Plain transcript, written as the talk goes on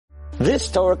This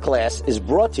Torah class is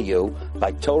brought to you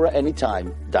by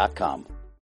TorahAnytime.com.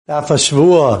 Daf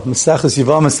Hashavua, Maseches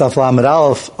Yevamos, Daf Lamed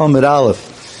Aleph, Amud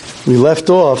Aleph. We left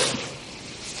off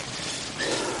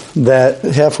that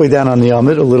halfway down on the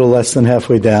Amud, a little less than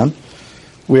halfway down,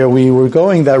 where we were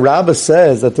going, that Rabbah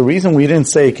says that the reason we didn't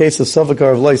say a case of Safek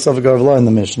Arv Lo in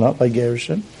the Mishnah, by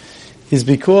Gerushin, is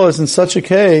because in such a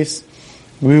case,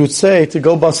 we would say to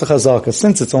go Basach Hazaka,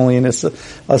 since it's only in a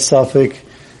Safek,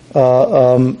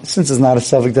 since it's not a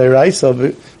Safek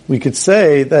Dairaisa, we could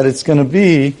say that it's going to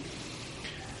be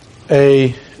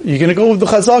you're going to go with the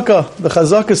Chazaka. The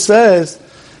Chazaka says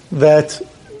that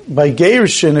by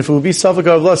Gerushin, if it would be Safek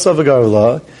Arv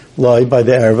Lo, by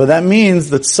the Erva, that means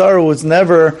that Sarah was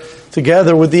never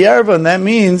together with the Erva, and that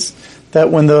means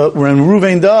that when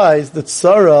Reuven dies, that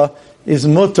Sarah is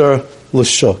mutter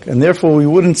l'shuk, and therefore we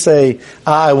wouldn't say,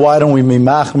 why don't we be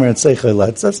machmer and say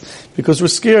chayletzes? Because we're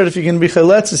scared if you're going to be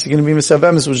chayletzes, you're going to be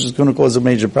Yevamos, which is going to cause a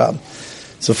major problem.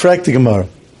 So Frankel the Gemara.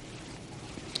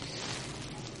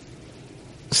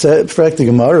 Frankel the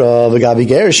Gemara, v'gabi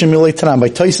gerishim milei tanan, by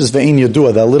Taisus ve'in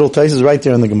yodua, that little Taisus right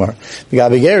there in the Gemara.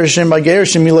 V'gabi gerishim, by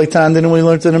gerishim milei tanan, didn't we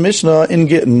learn in the Mishnah in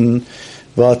Gittin?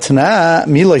 V'tana,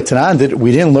 milei tanan,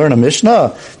 we didn't learn a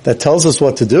Mishnah that tells us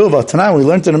what to do. V'tana, we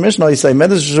learned in a Mishnah, he say,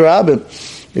 medesh shrabim,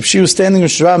 if she was standing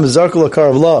with shrabim, zarkula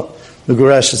karavla,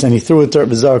 Megureshes, and he threw it to her,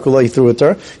 Bizarkula, he threw it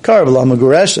to her, Karavla,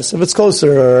 Megureshes. If it's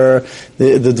closer,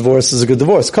 the divorce is a good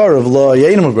divorce. Karavla,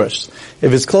 Yain Megureshes.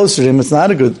 If it's closer to him, it's not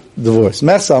a good divorce.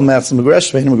 Mechsal,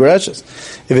 Megureshes, Vein Megureshes.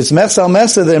 If it's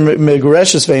Mechsal, then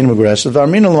Megureshes, Vein Megureshes.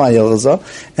 Varminu L'mayelza.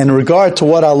 And in regard to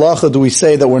what halacha do we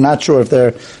say that we're not sure if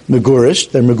they're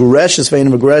Megurish, they're Megureshes, Vein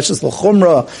Megureshes.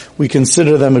 L'chumra, we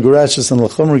consider them Megureshes, and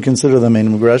L'chumra, we consider them Vein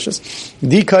Megureshes.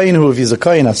 Di Kain, who if he's a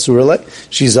Kain, Asurele,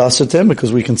 she's Asatim,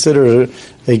 because we consider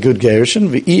a good gerushin.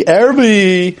 V'i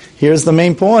erbi. Here's the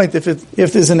main point. If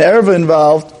there's an erba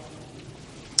involved,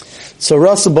 so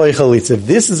rasa boy chalitza. If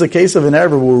this is a case of an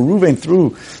erba where Reuven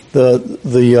threw the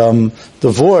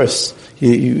divorce,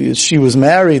 she was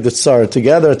married to Sarah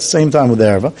together at the same time with the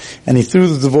erba, and he threw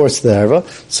the divorce to the erba.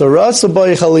 So rasa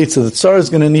boy chalitza. That Sarah is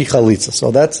going to need chalitza.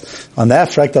 So that's on that.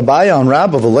 Frakta baya on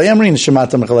Rabba v'le'amrin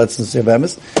shemata mechaletzes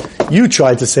Yevamos. You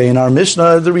tried to say in our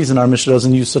Mishnah, the reason our Mishnah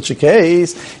doesn't use such a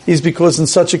case is because in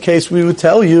such a case we would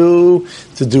tell you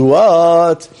to do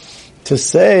what? To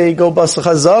say, go Basach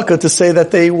Hazaka, to say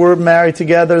that they were married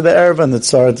together, the Erva and the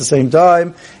Tzara at the same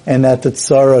time, and that the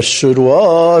Tzara should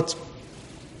what?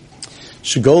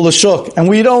 Should go l'shuk. And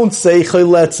we don't say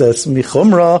chayletzes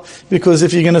michumra, because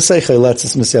if you're going to say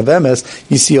chayletzes misyavemos,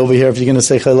 you see over here, if you're going to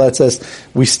say chayletzes,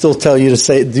 we still tell you to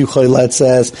say, do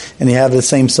chayletzes, and you have the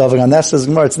same suffix. On that says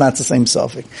Gemara, it's not the same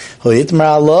suffix.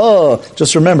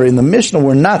 Just remember, in the Mishnah,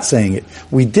 we're not saying it.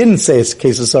 We didn't say it's a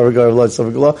case of Saragar of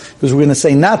because we're going to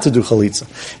say not to do chalitza.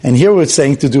 And here we're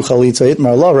saying to do chalitza.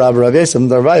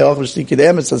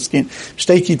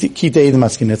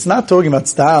 It's not talking about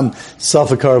stam,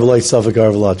 suffix,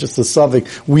 just the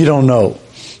suffix, we don't know.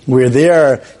 We're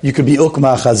there, you could be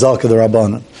ukma chazaka, the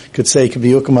Rabbanan. Could say, you could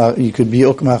be ukma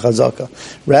chazaka.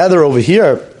 Rather over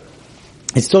here,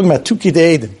 it's talking about two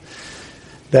kitei edim.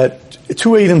 That two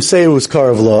edim say it was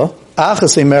karavla, achas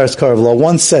say meres karavla.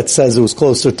 One set says it was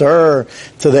closer to her,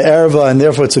 to the erva, and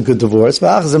therefore it's a good divorce.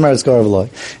 Achas meres karavla.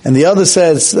 And the other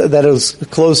says that it was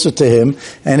closer to him,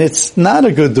 and it's not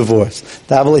a good divorce.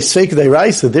 There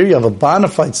you have a bona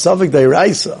fide suffix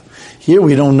deiraisa. Here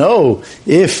we don't know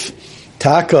if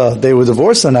Taka, they were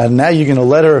divorced or not, and now you're going to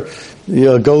let her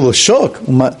go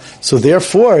l'shuk. So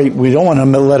therefore, we don't want to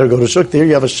let her go to shuk. There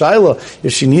you have a shaila.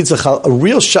 If she needs a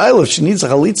real shaila, if she needs a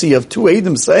chalitza, you have two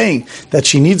edim saying that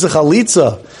she needs a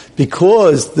chalitza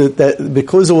because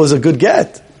it was a good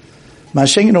get.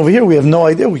 Mashengen over here, we have no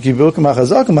idea. We keep looking at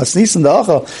chazaka, masnis and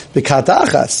da'acha,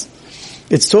 b'katachas.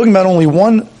 It's talking about only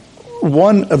one,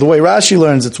 the way Rashi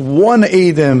learns, it's one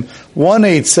Eidim, one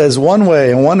Eid says one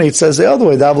way, and one Eid says the other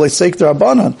way. Davlei Seik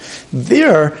Rabbanan.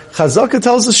 There, Chazaka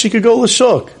tells us she could go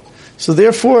l'shuk. So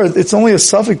therefore, it's only a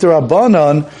suffix to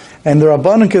Rabbanan, and the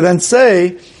Rabbanan could then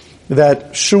say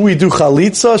that, should we do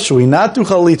Chalitza? Should we not do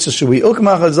Chalitza? Should we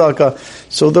Ukma Chazaka?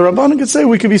 So the Rabbanan could say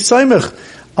we could be Saimich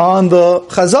on the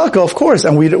Chazaka, of course,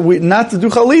 and we not to do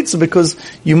Chalitza, because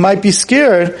you might be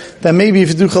scared that maybe if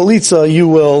you do Chalitza, you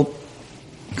will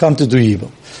come to do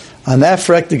evil. On that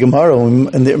frek the Gemara, and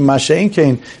the Mashain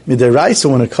came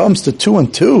midiraisa, when it comes to 2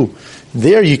 and 2,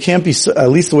 there you can't be, at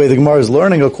least the way the Gemara is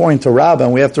learning according to Rabbah,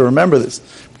 and we have to remember this.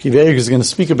 Kiverig is going to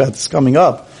speak about this coming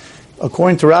up.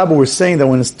 According to Rabbah, we're saying that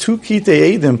when it's 2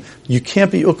 kitei edim, you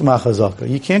can't be ukma chazaka.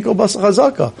 You can't go basa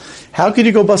chazaka. How could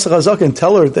you go basa chazaka and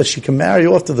tell her that she can marry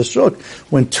off to the shuk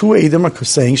when 2 edim are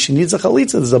saying she needs a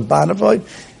chalitza? There's a bonafide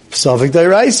Safek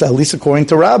Dairaisa, at least according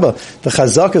to Rabbah. The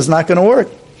Chazaka is not going to work.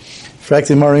 How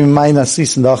do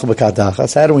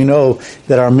we know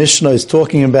that our Mishnah is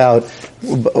talking about,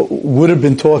 would have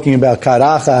been talking about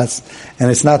Karachas, and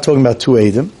it's not talking about two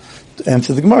Eidim? And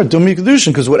to the Gemara, Dumi Kedushin,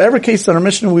 because whatever case in our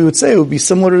Mishnah we would say, it would be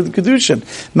similar to the Kedushin.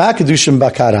 Ma Kedushin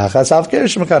Bakarachas, Av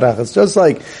Gershim Bakarachas. Just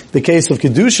like the case of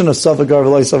Kedushin of Safek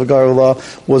Garvala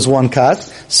was one kat,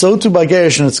 so too by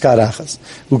Gershim it's Karachas.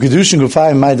 U Kedushin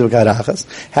Gufayim Maida Karachas.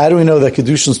 How do we know that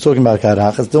Kedushin is talking about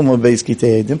Karachas? Duma Beis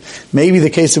Kitei Eidim. Maybe the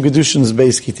case of Kedushin is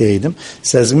Beis Kitei Eidim.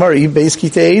 Says Gemara, Beis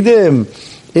Kitei Eidim.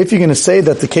 If you're going to say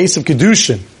that the case of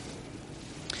Kedushin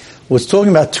was talking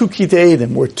about two Kitei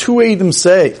Eidim, where two Eidim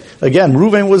say, again,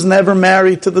 Reuven was never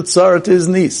married to the Tzara, to his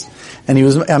niece. And to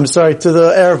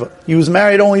the Erva. He was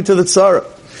married only to the Tzara.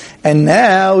 And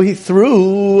now he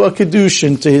threw a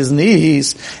Kedushin to his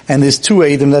niece, and there's two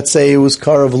Eidim that say it was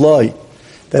Karav Loi,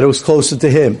 that it was closer to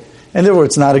him. And therefore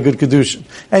it's not a good Kedushin.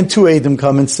 And two Eidim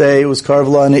come and say it was Karav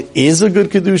Loi, and it is a good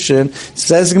Kedushin.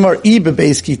 Says Gemara, Ibe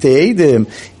Beis Kitei Eidim.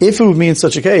 If it would be in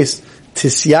such a case,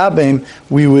 Tisyabim,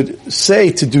 we would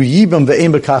say to do Yibam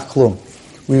ve'em bekach klum.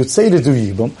 We would say to do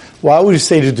Yibam. Why would you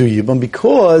say to do Yibam?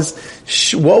 Because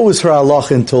what was her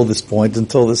halacha until this point,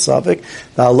 until the Safek?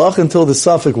 The halacha until the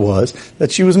Safek was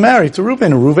that she was married to Reuven,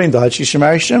 and Reuven died, she should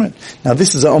marry Shimon. Now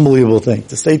this is an unbelievable thing.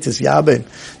 To say Tisyabim,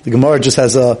 the Gemara just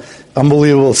has an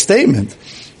unbelievable statement.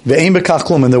 Ve'em bekach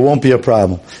klum, and there won't be a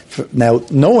problem. Now,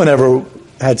 no one ever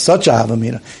had such a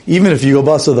havamina. Even if you go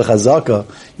basa the chazaka,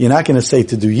 you're not going to say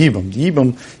to do yibam.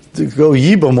 To go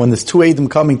yibam when there's two Eidim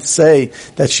coming to say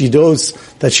that she knows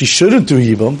that she shouldn't do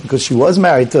yibam because she was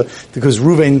married to, because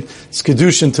Reuven's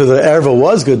kedushin to the erva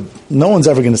was good. No one's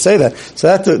ever going to say that.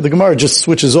 So that the Gemara just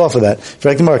switches off of that. In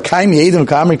fact, the Gemara, kaimi Eidim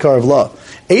kamri karav la.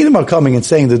 Eidim are coming and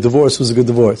saying the divorce was a good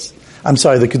divorce. I'm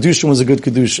sorry, the Kedushin was a good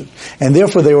Kedushin. And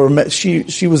therefore they were,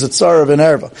 she was a Tzara of an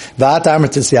Erva. V'at amar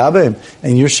tisyabim,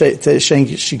 and you're saying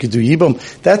she could do Yibam.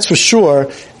 That's for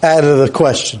sure out of the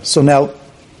question. So now,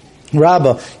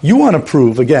 Rabbah, you want to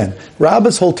prove, again,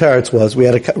 Rabbah's whole teretz was, we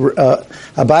had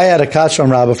Abai had a kasha on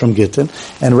Rabbah from Gittin,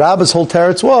 and Rabbah's whole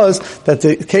teretz was that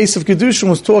the case of Kedushin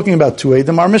was talking about two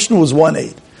Eidim. Our Mishnah was one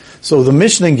Eid. So the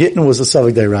Mishnah in Gittin was a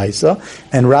Savik Deiraisa,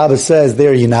 and Rabbah says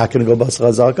there you're not going to go Bas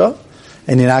Chazaka,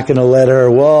 and you're not going to let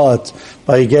her what?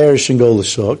 By Gerish and go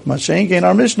L'shuk. Mashenke in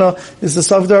our Mishnah is the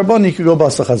Savik Deirabon, you could go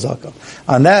Bas Chazaka.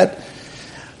 On that,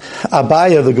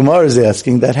 Abaya, the Gemara is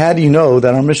asking that how do you know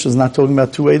that our Mishnah is not talking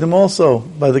about two Eidim also?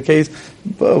 By the case,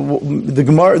 the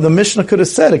Gemara, the Mishnah could have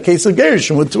said a case of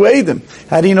Gershon with two Eidim.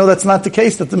 How do you know that's not the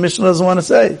case that the Mishnah doesn't want to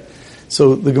say?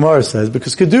 So the Gemara says,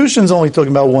 because Kedushin is only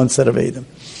talking about one set of Eidim.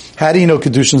 How do you know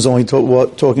Kedushin is only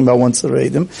talking about one set of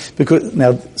Eidim? Because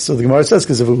now, so the Gemara says,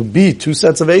 because if it would be two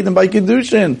sets of Eidim by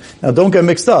Kedushin, now don't get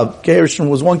mixed up. Gershon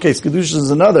was one case, Kedushin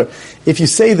is another. If you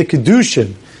say the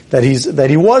Kedushin, that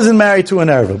he wasn't married to an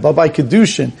Erva, but by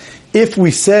Kedushin, if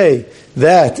we say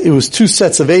that it was two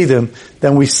sets of Eidim,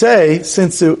 then we say,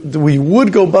 since we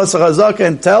would go Basa Chazaka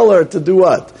and tell her to do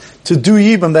what? To do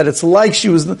Yibam, that it's like she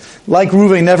was, like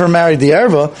Reuven never married the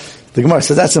Erva, the Gemara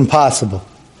says that's impossible.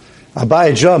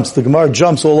 Abaya jumps, the Gemara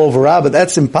jumps all over Rabbah,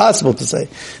 that's impossible to say,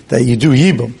 that you do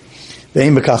Yibam.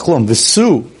 Ve'im b'kachlum,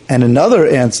 v'su. And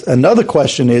another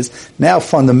question is, now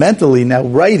fundamentally, now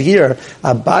right here,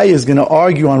 Abaya is going to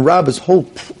argue on Rabbah's whole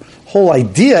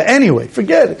idea anyway.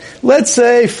 Forget it. Let's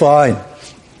say, fine.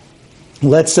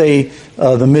 Let's say,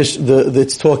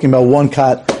 it's talking about one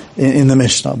kat in the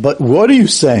Mishnah. But what are you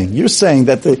saying? You're saying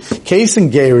that the case in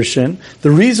Gerushin,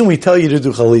 the reason we tell you to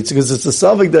do chalitza, because it's a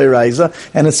Savik Deiraisa,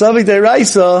 and a Savik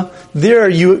Deiraisa, there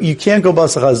you can't go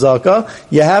Basa Chazaka,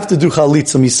 you have to do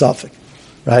chalitza misafik.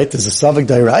 Right? There's a Savik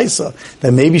Deiraisa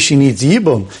that maybe she needs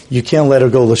Yibum. You can't let her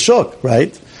go L'shuk,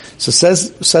 right? So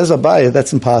says Abaya,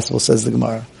 that's impossible, says the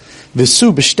Gemara.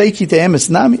 V'su b'shtei kitei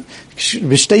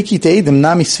edim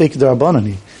nami sfeik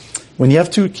d'rabbanani. When you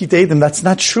have two kitei edim, that's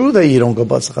not true that you don't go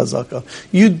Basa Chazaka.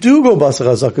 You do go Basa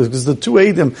Chazaka because the two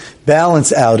edim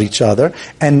balance out each other.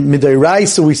 And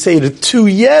midairaisa we say the two,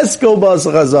 yes, go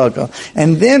Basa Chazaka.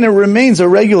 And then it remains a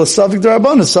regular Savik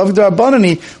d'rabbanan. Savik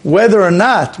d'rabbanani, whether or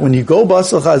not, when you go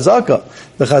Basa Chazaka,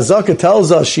 the Chazaka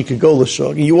tells us she could go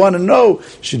L'shuk. You want to know,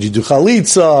 should you do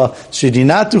Chalitza? Should you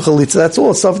not do Chalitza? That's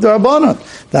all Savik d'rabbanan.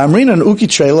 The Amrina and Uki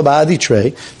Trey, Labadi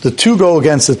Trey, the two go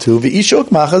against the two. V'ishok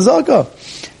ma'chazaka.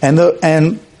 And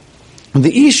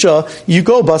the Isha, you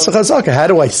go Basa Chazaka. How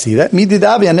do I see that?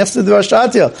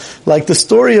 Like the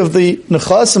story of the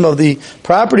Nechasim, of the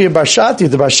property of Barshatia.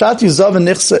 The Barshatia Zav and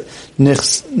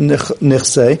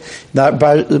Nichse. That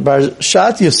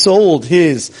Barshatia sold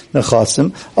his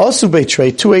Nechasim. Also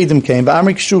Beitrei, two Eidim came.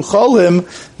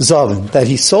 That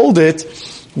he sold it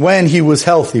when he was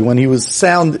healthy, when he was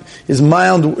sound, his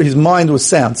mind was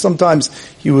sound. Sometimes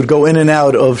he would go in and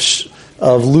out of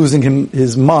losing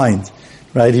his mind.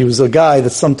 Right? He was a guy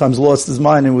that sometimes lost his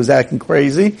mind and was acting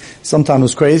crazy. Sometimes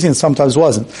was crazy and sometimes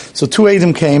wasn't. So two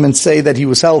Edom came and say that he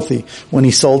was healthy when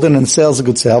he sold it, and the sale's a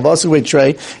good sale.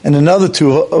 And another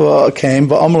two came,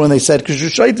 when they said,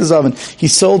 he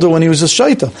sold it when he was a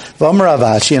shaita.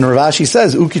 And Ravashi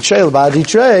says,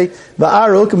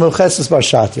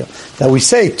 that we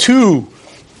say two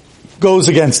goes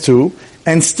against two,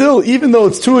 and still, even though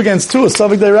it's two against two, a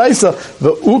Savik Deraisa,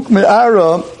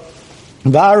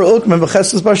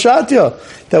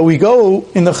 that we go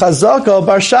in the chazaka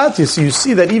barshatya. So you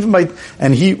see that even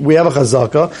we have a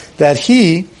chazaka that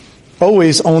he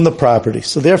always owned the property.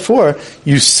 So therefore,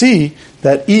 you see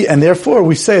that, and therefore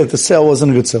we say that the sale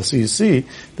wasn't a good sale. So you see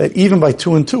that even by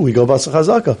 2 and 2, we go basa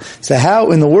chazaka. So how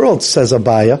in the world, says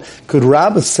Abaya, could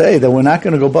Rabbah say that we're not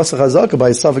going to go basa chazaka by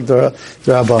a Safek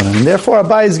D'Rabbanan? And therefore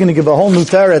Abaya is going to give a whole new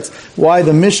teretz why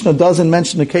the Mishnah doesn't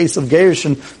mention the case of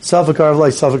Gerushin, Safek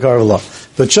Arvlah, Safek Arvlah.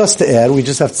 But just to add, we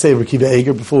just have to say Rekiva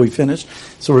Eger before we finish.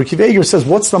 So Rekiva Eger says,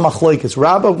 what's the machlokes?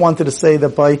 Rabbah wanted to say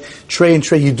that by tray and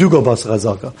tray you do go basa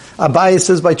chazaka. Abaya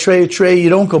says by tray and tray you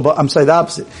don't go, the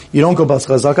opposite. You don't go basa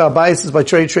chazaka. Abaya says by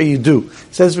tray and tray you do.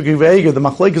 Says Rekiva Eger, the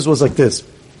machlokes was like this.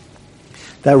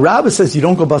 That Rabbah says you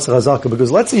don't go basa chazaka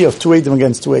because let's say you have 2 Edom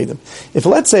against 2 Edom. If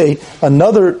let's say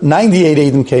another 98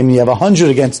 Edom came and you have 100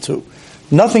 against 2,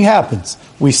 nothing happens.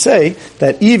 We say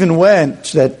that even when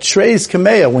that Trey's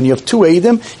Kameya, when you have 2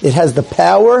 Edom, it has the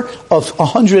power of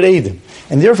 100 Edom.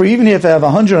 And therefore, even if you have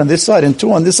 100 on this side and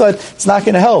 2 on this side, it's not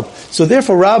going to help. So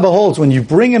therefore, Rabbah holds when you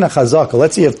bring in a chazaka,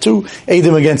 let's say you have 2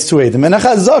 Edom against 2 Edom, and a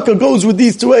chazaka goes with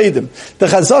these 2 Edom. The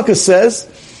chazaka says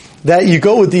that you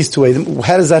go with these 2 Edom.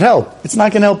 How does that help? It's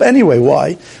not going to help anyway.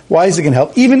 Why? Why is it going to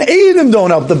help? Even Edom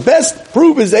don't help. The best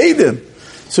proof is Edom.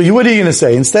 So what are you going to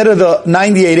say? Instead of the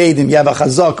 98 Edom, you have a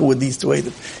chazaka with these 2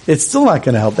 Edom. It's still not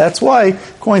going to help. That's why,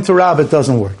 according to Rabbah, it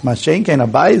doesn't work. Mashen Kain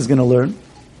Abai is going to learn.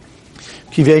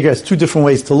 Kiva Eger has 2 different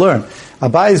ways to learn.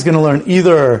 Abai is going to learn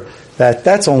either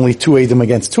that's only 2 Edom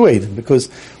against 2 Edom, because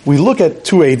we look at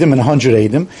 2 Edom and 100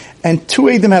 Edom, and 2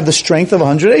 Edom have the strength of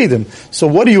 100 Edom. So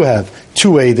what do you have?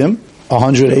 2 Edom,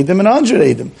 100 Edom, and 100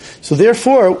 Edom. So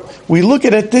therefore, we look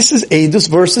at it, this is Edus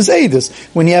versus Edus.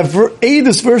 When you have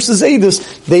Edus versus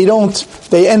Edus,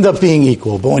 they end up being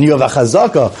equal. But when you have a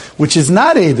chazaka, which is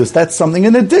not Edus, that's something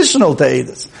in additional to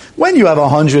Edus. When you have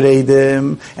 100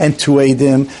 Edom and 2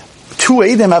 Edom, 2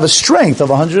 Edom have a strength of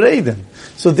 100 Edom.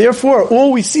 So therefore,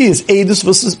 all we see is Edus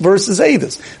versus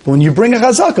Edus. But when you bring a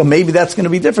chazaka, maybe that's going to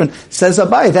be different. Says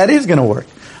Abai, that is going to work.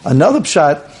 Another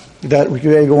pshat that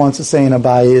Rekiva wants to say in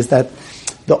Abai is that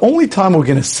the only time we're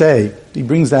going to say, he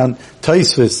brings down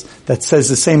Taisvis that says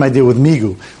the same idea with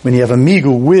Migu. When you have a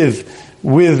Migu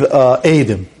with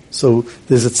Edom. So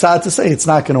there's a tzad to say it's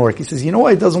not going to work. He says, you know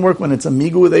why it doesn't work when it's a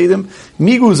Migu with Edom?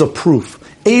 Migu is a proof.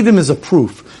 Edom is a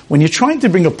proof. When you're trying to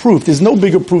bring a proof, there's no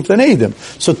bigger proof than Edom.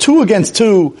 So 2 against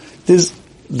 2,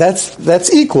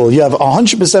 that's equal. You have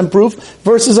 100% proof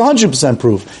versus 100%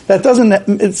 proof.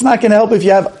 It's not going to help if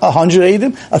you have 100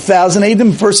 Edom, 1,000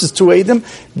 Edom versus 2 Edom.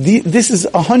 This is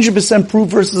 100% proof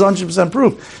versus 100%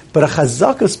 proof. But a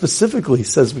chazaka specifically,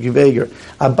 says Rekiva Eger,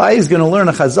 Abai is going to learn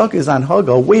a chazaka is on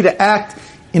haga, a way to act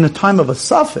in a time of a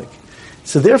suffix.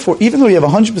 So therefore, even though you have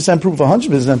 100% proof,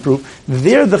 100% proof,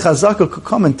 there the chazaka could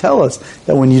come and tell us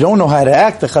that when you don't know how to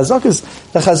act, the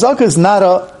chazaka is not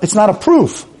a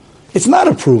proof. It's not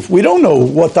a proof. We don't know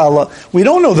we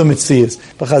don't know the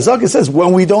mitzvahs. But Chazaka says,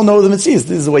 when we don't know the mitzvahs,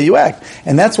 this is the way you act.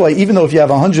 And that's why, even though if you have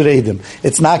 100 Edom,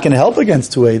 it's not going to help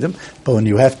against 2 Edom, but when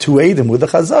you have 2 Edom with the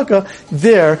Chazaka,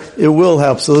 there, it will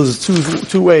help. So those are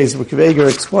two ways Rekiva Eger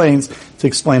explains to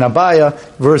explain Abaya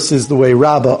versus the way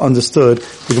Rabbah understood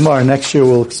the Gemara. Next year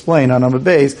we'll explain on Amud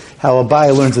Beis how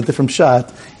Abaya learns a different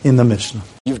shot in the Mishnah.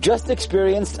 You've just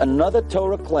experienced another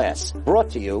Torah class brought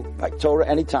to you by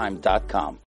TorahAnytime.com.